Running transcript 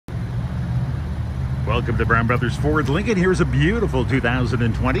Welcome to Brown Brothers Ford Lincoln. Here's a beautiful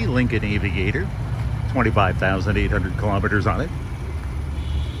 2020 Lincoln Aviator. 25,800 kilometers on it.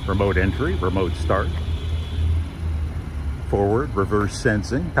 Remote entry, remote start. Forward, reverse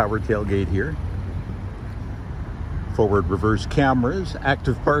sensing, power tailgate here. Forward, reverse cameras,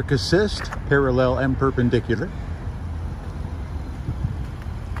 active park assist, parallel and perpendicular.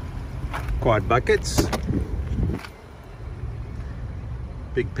 Quad buckets.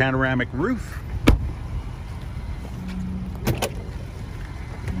 Big panoramic roof.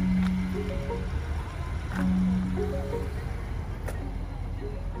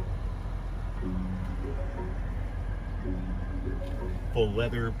 Full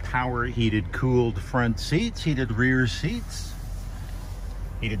leather, power heated, cooled front seats, heated rear seats,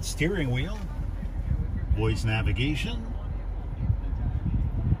 heated steering wheel, voice navigation.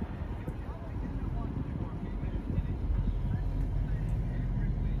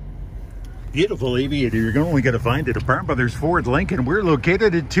 Beautiful Aviator. You're only going to find it at Brown Brothers Ford Lincoln. We're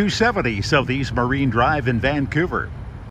located at 270 Southeast Marine Drive in Vancouver.